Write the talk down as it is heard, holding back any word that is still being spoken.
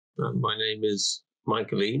My name is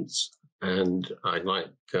Michael Emes, and I'd like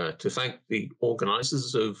to thank the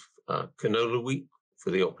organizers of Canola Week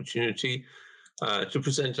for the opportunity to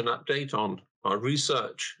present an update on our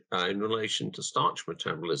research in relation to starch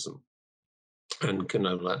metabolism and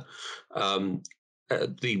canola.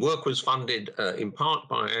 The work was funded in part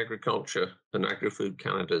by Agriculture and Agri-Food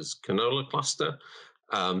Canada's Canola Cluster.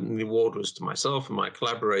 The award was to myself and my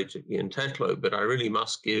collaborator, Ian Tetlow, but I really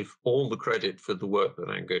must give all the credit for the work that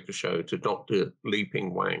I'm going to show to Dr.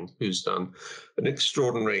 Liping Wang, who's done an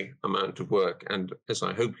extraordinary amount of work and, as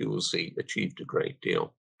I hope you will see, achieved a great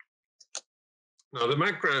deal. Now, the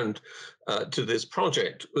background to this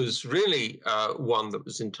project was really one that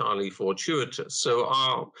was entirely fortuitous. So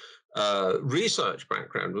our research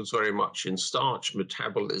background was very much in starch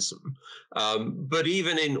metabolism, but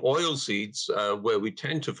even in oilseeds, where we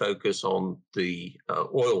tend to focus on the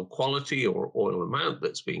oil quality or oil amount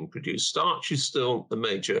that's being produced, starch is still a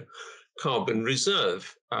major carbon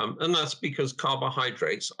reserve, and that's because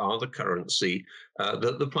carbohydrates are the currency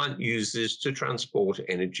that the plant uses to transport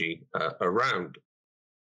energy around.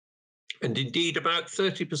 And indeed, about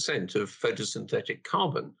 30% of photosynthetic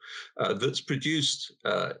carbon that's produced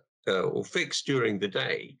or fixed during the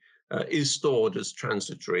day is stored as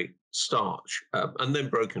transitory starch and then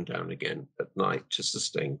broken down again at night to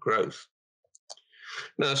sustain growth.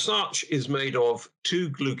 Now, starch is made of two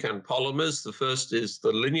glucan polymers. The first is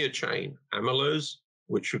the linear chain amylose,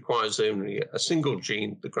 which requires only a single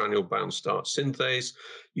gene, the granule-bound starch synthase,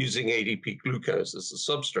 using ADP glucose as a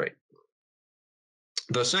substrate.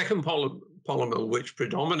 The second polymer, which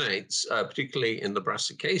predominates, particularly in the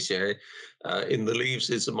Brassicaceae, in the leaves,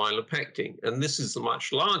 is amylopectin. And this is the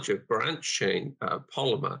much larger branch chain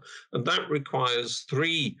polymer. And that requires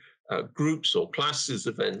three groups or classes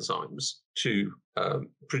of enzymes to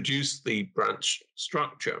produce the branch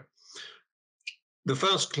structure. The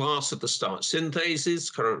first class of the starch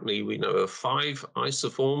synthases, currently we know of 5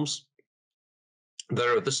 isoforms.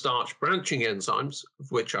 There are the starch branching enzymes,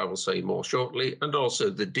 of which I will say more shortly, and also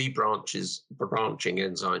the branching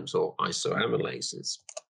enzymes or isoamylases.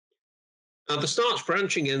 Now, the starch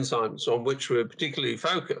branching enzymes on which we're particularly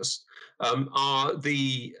focused are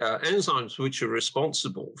the enzymes which are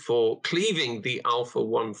responsible for cleaving the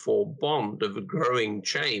alpha-1,4 bond of a growing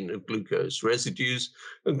chain of glucose residues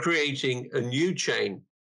and creating a new chain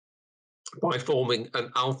by forming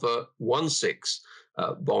an alpha-1,6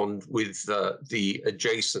 bond with the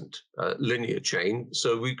adjacent linear chain.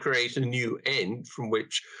 So we create a new end from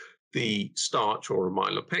which the starch or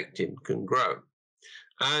amylopectin can grow.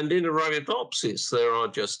 And in Arabidopsis, there are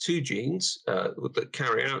just 2 genes that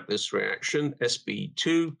carry out this reaction,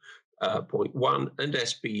 SB2.1 and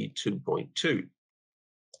SB2.2.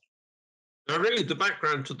 Now, really, the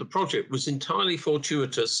background to the project was entirely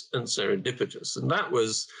fortuitous and serendipitous, and that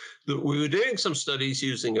was that we were doing some studies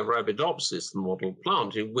using Arabidopsis, the model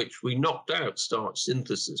plant, in which we knocked out starch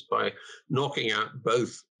synthesis by knocking out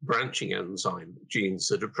both branching enzyme genes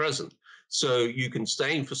that are present. So you can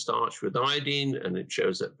stain for starch with iodine, and it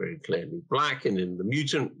shows up very clearly black, and in the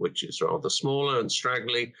mutant, which is rather smaller and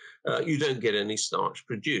straggly, you don't get any starch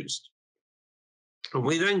produced. And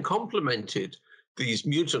we then complemented these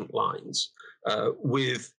mutant lines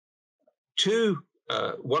with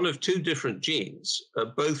one of 2 different genes,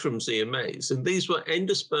 both from Emes, and these were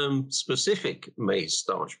endosperm-specific maize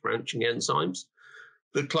starch branching enzymes,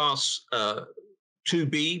 the class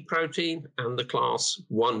 2B protein and the class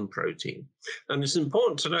 1 protein. And it's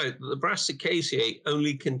important to note that the Brassicaceae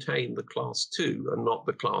only contain the class 2 and not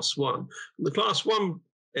the class 1. The class 1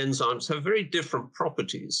 enzymes have very different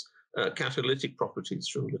properties, catalytic properties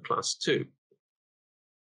from the class 2.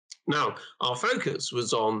 Now, our focus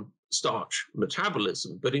was on starch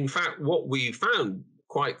metabolism, but in fact, what we found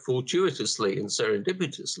quite fortuitously and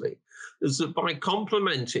serendipitously is that by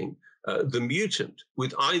complementing the mutant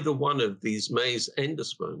with either one of these maize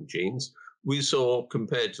endosperm genes, we saw,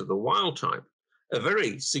 compared to the wild type, a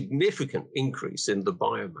very significant increase in the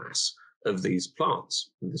biomass of these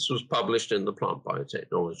plants. And this was published in the Plant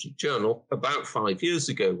Biotechnology Journal about 5 years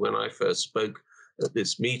ago when I first spoke at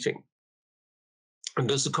this meeting. And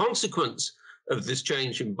as a consequence of this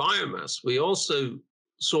change in biomass, we also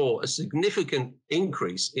saw a significant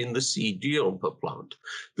increase in the seed yield per plant.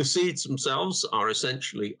 The seeds themselves are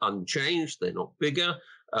essentially unchanged. They're not bigger,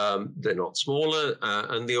 they're not smaller,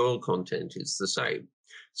 and the oil content is the same.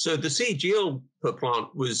 So the seed yield per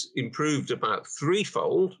plant was improved about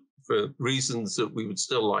 3-fold for reasons that we would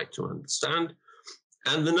still like to understand.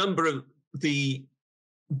 And the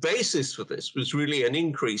basis for this was really an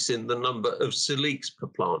increase in the number of siliques per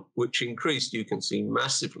plant, which increased, you can see,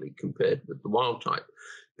 massively compared with the wild type.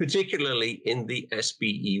 particularly in the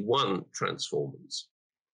SBE1 transformers.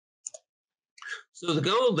 So the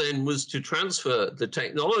goal then was to transfer the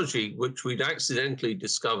technology which we'd accidentally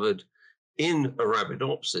discovered in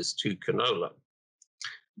Arabidopsis to canola.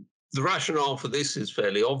 The rationale for this is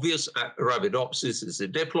fairly obvious. Arabidopsis is a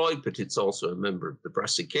diploid, but it's also a member of the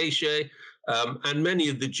Brassicaceae, and many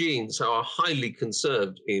of the genes are highly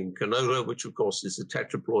conserved in canola, which of course is a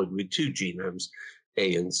tetraploid with two genomes,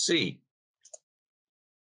 A and C.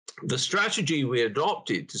 The strategy we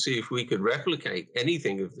adopted to see if we could replicate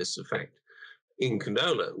anything of this effect in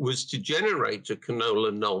canola was to generate a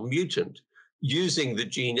canola null mutant using the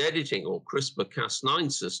gene editing or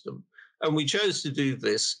CRISPR-Cas9 system. And we chose to do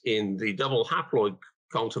this in the double haploid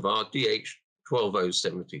cultivar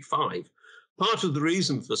DH12075. Part of the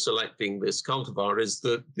reason for selecting this cultivar is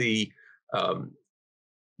that the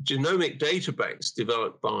genomic database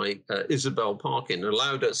developed by Isabel Parkin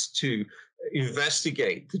allowed us to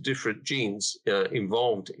investigate the different genes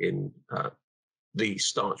involved in the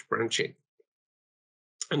starch branching.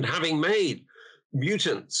 And having made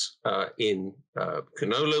mutants in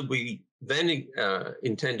canola, we then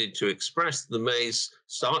intended to express the maize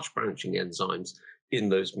starch branching enzymes in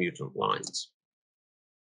those mutant lines.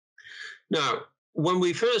 Now, when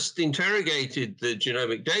we first interrogated the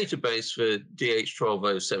genomic database for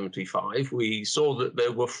DH12075, we saw that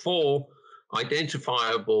there were 4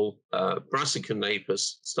 identifiable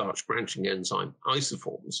brassica-Napus starch branching enzyme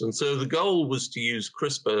isoforms. And so the goal was to use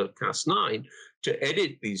CRISPR-Cas9 to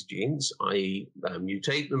edit these genes, i.e.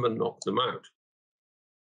 mutate them and knock them out.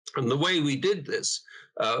 And the way we did this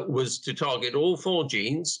was to target all 4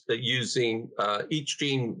 genes using, each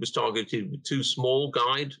gene was targeted with 2 small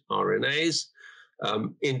guide RNAs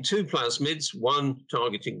in 2 plasmids, one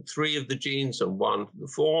targeting 3 of the genes and one the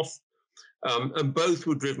 4th. And both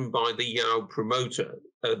were driven by the YAO promoter.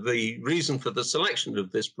 The reason for the selection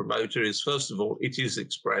of this promoter is, first of all, it is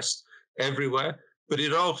expressed everywhere, but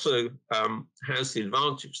it also has the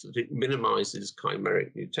advantage that it minimizes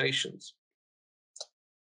chimeric mutations.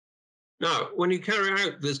 Now, when you carry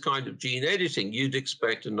out this kind of gene editing, you'd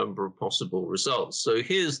expect a number of possible results. So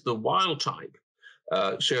here's the wild type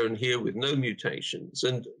shown here with no mutations,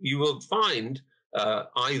 and you will find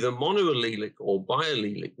either monoallelic or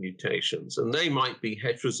biallelic mutations, and they might be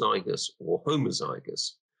heterozygous or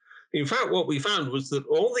homozygous. In fact, what we found was that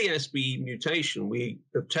all the SBE mutation we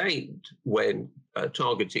obtained when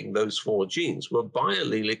targeting those 4 genes were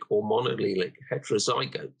biallelic or monoallelic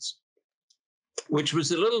heterozygotes, which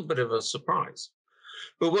was a little bit of a surprise.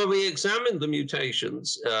 But when we examined the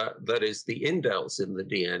mutations, that is the indels in the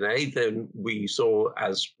DNA, then we saw,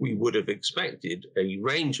 as we would have expected, a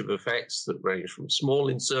range of effects that range from small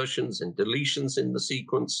insertions and deletions in the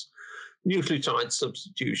sequence, nucleotide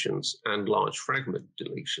substitutions, and large fragment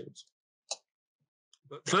deletions.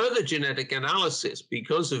 But further genetic analysis,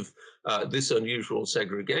 because of this unusual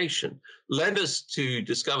segregation, led us to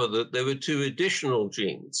discover that there were 2 additional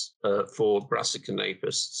genes for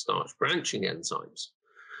brassica-Napus starch branching enzymes.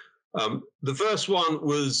 The first one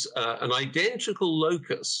was an identical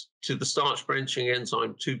locus to the starch branching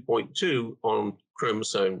enzyme 2.2 on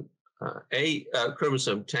chromosome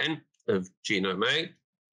chromosome 10 of genome A.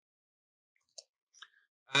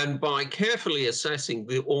 And by carefully assessing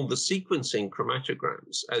all the sequencing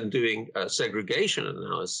chromatograms and doing segregation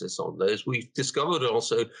analysis on those, we discovered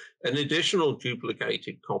also an additional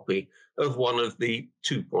duplicated copy of one of the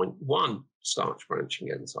 2.1 starch branching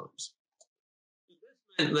enzymes. This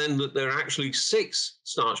meant then that there are actually 6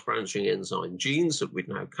 starch branching enzyme genes that we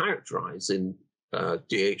now characterize in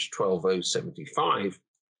DH12075.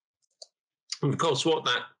 And of course, what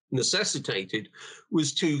that necessitated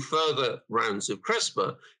was 2 further rounds of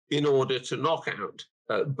CRISPR in order to knock out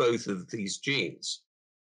both of these genes.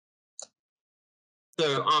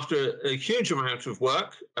 So after a huge amount of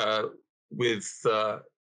work with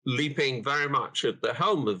leaping very much at the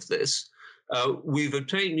helm of this, we've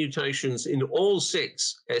obtained mutations in all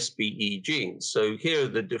 6 SBE genes. So here are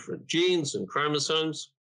the different genes and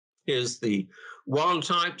chromosomes. Here's the wild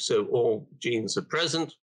type, so all genes are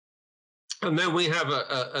present. And then we have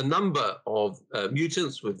a number of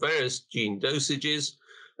mutants with various gene dosages.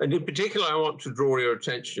 And in particular, I want to draw your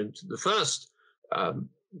attention to the first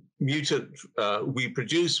mutant we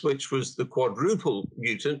produced, which was the quadruple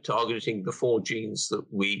mutant targeting the 4 genes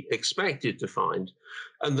that we expected to find.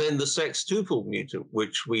 And then the sextuple mutant,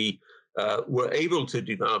 which we were able to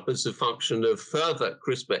develop as a function of further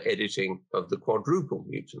CRISPR editing of the quadruple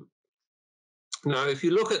mutant. Now, if you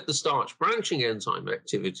look at the starch branching enzyme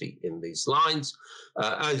activity in these lines,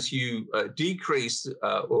 as you decrease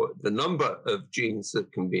or the number of genes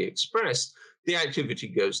that can be expressed, the activity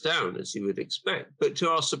goes down, as you would expect. But to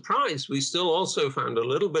our surprise, we still also found a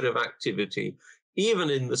little bit of activity even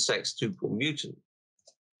in the sex-tuple mutant.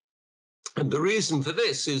 And the reason for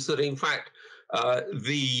this is that, in fact,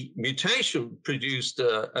 the mutation produced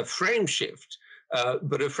a frame shift,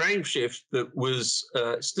 but a frame shift that was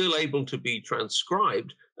still able to be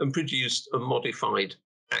transcribed and produced a modified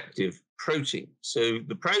active protein. So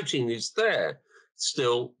the protein is there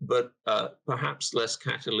still, but perhaps less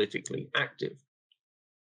catalytically active.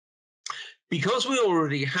 Because we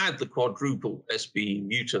already had the quadruple SBE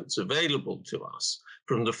mutants available to us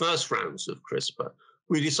from the first rounds of CRISPR,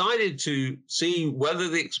 we decided to see whether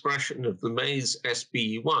the expression of the maize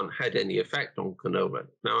SBE1 had any effect on canola.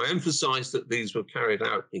 Now, I emphasize that these were carried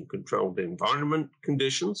out in controlled environment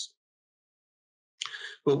conditions.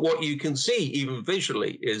 But what you can see, even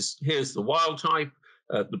visually, is here's the wild type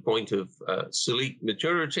at the point of celiac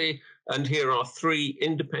maturity, and here are 3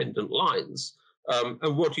 independent lines.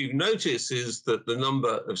 And what you notice is that the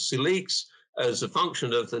number of celiacs as a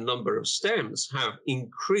function of the number of stems have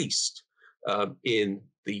increased in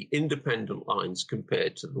the independent lines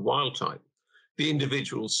compared to the wild type. The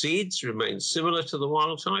individual seeds remain similar to the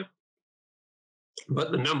wild type,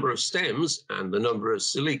 but the number of stems and the number of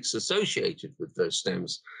celiacs associated with those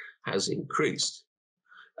stems has increased.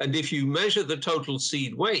 And if you measure the total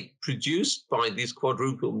seed weight produced by these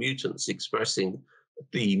quadruple mutants expressing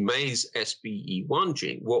the maize SBE1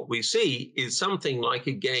 gene, what we see is something like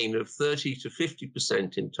a gain of 30 to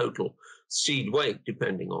 50% in total seed weight,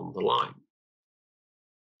 depending on the line.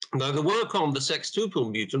 Now, the work on the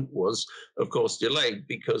sex-tuple mutant was, of course, delayed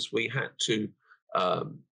because we had to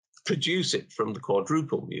produce it from the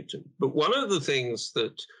quadruple mutant. But one of the things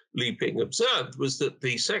that Li-Ping observed was that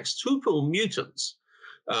the sex-tuple mutants,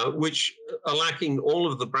 which are lacking all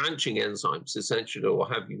of the branching enzymes, essentially, or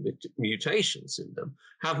have mutations in them,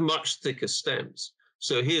 have much thicker stems.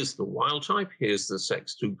 So here's the wild type, here's the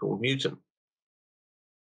sex-tuple mutant.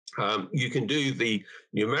 You can do the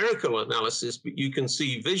numerical analysis, but you can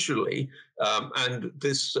see visually, and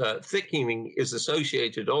this thickening is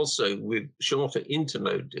associated also with shorter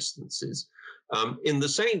internode distances. In the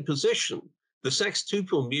same position, the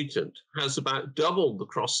sex-tuple mutant has about double the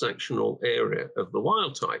cross-sectional area of the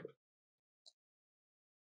wild type.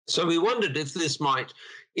 So we wondered if this might,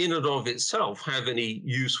 in and of itself, have any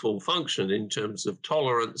useful function in terms of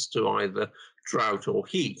tolerance to either drought or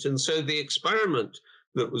heat. And so the experiment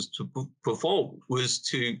that was performed was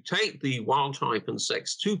to take the wild type and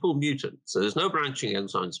sex-tuple mutant, so there's no branching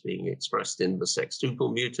enzymes being expressed in the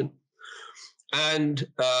sex-tuple mutant, and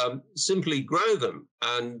simply grow them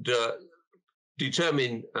and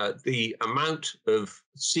determine the amount of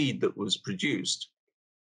seed that was produced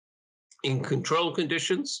in control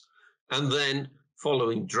conditions, and then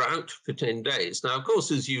following drought for 10 days. Now, of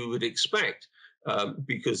course, as you would expect,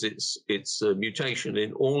 because it's a mutation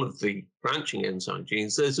in all of the branching enzyme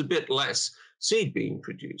genes, there's a bit less seed being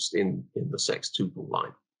produced in the sex-tuple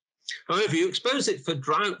line. However, you expose it for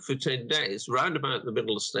drought for 10 days, round about the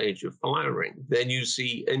middle stage of flowering, then you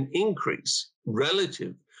see an increase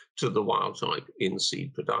relative to the wild type in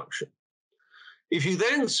seed production. If you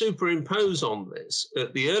then superimpose on this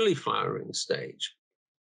at the early flowering stage,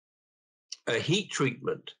 a heat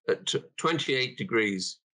treatment at 28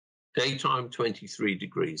 degrees daytime, 23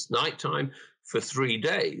 degrees nighttime for 3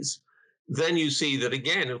 days, then you see that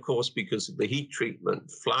again, of course, because of the heat treatment,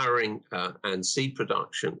 flowering and seed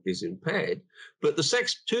production is impaired, but the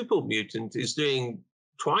sex-tuple mutant is doing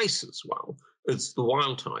twice as well as the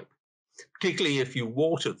wild type, particularly if you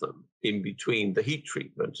water them in between the heat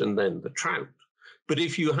treatment and then the drought. But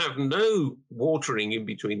if you have no watering in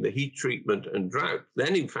between the heat treatment and drought,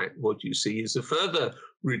 then in fact what you see is a further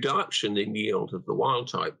reduction in yield of the wild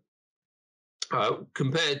type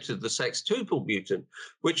compared to the sex-tuple mutant,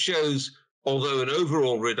 which shows, although an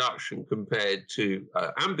overall reduction compared to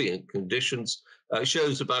ambient conditions,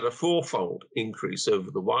 shows about a 4-fold increase over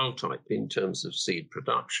the wild type in terms of seed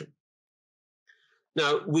production.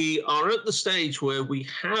 Now, we are at the stage where we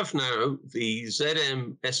have now the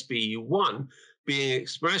ZM-SBE1 being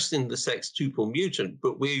expressed in the sex-tuple mutant,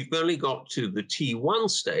 but we've only got to the T1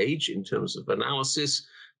 stage in terms of analysis,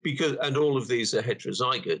 and all of these are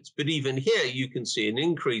heterozygotes. But even here, you can see an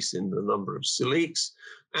increase in the number of celiacs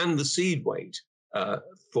and the seed weight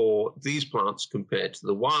for these plants compared to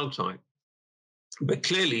the wild type. But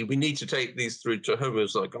clearly, we need to take these through to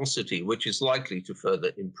homozygosity, which is likely to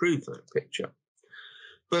further improve that picture.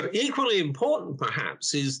 But equally important,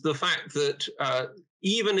 perhaps, is the fact that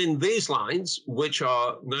even in these lines, which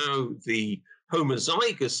are now the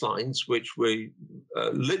homozygous lines, which we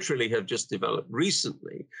literally have just developed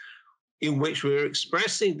recently, in which we're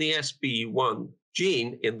expressing the SBU1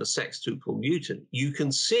 gene in the sextuple mutant, you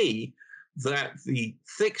can see that the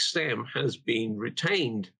thick stem has been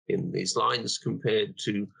retained in these lines compared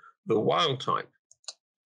to the wild type.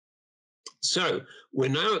 So we're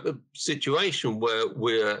now at the situation where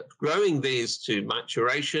we're growing these to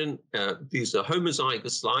maturation. These are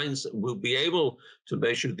homozygous lines. We'll be able to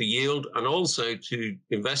measure the yield and also to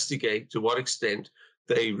investigate to what extent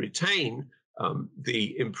they retain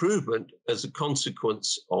the improvement as a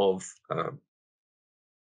consequence of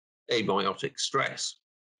abiotic stress.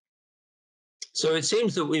 So it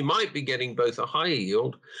seems that we might be getting both a higher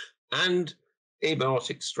yield and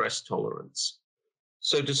abiotic stress tolerance.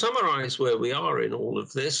 So to summarize where we are in all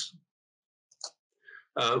of this,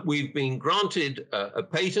 we've been granted a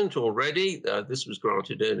patent already. This was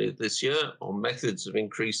granted earlier this year on methods of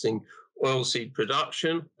increasing oilseed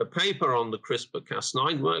production. A paper on the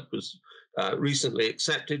CRISPR-Cas9 work was recently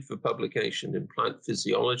accepted for publication in Plant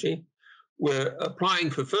Physiology. We're applying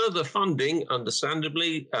for further funding,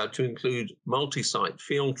 understandably, to include multi-site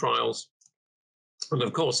field trials. And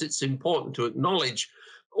of course, it's important to acknowledge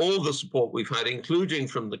all the support we've had, including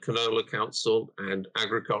from the Canola Council and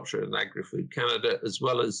Agriculture and Agri-Food Canada, as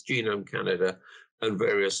well as Genome Canada and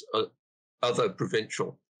various other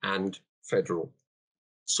provincial and federal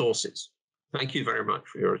sources. Thank you very much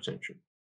for your attention.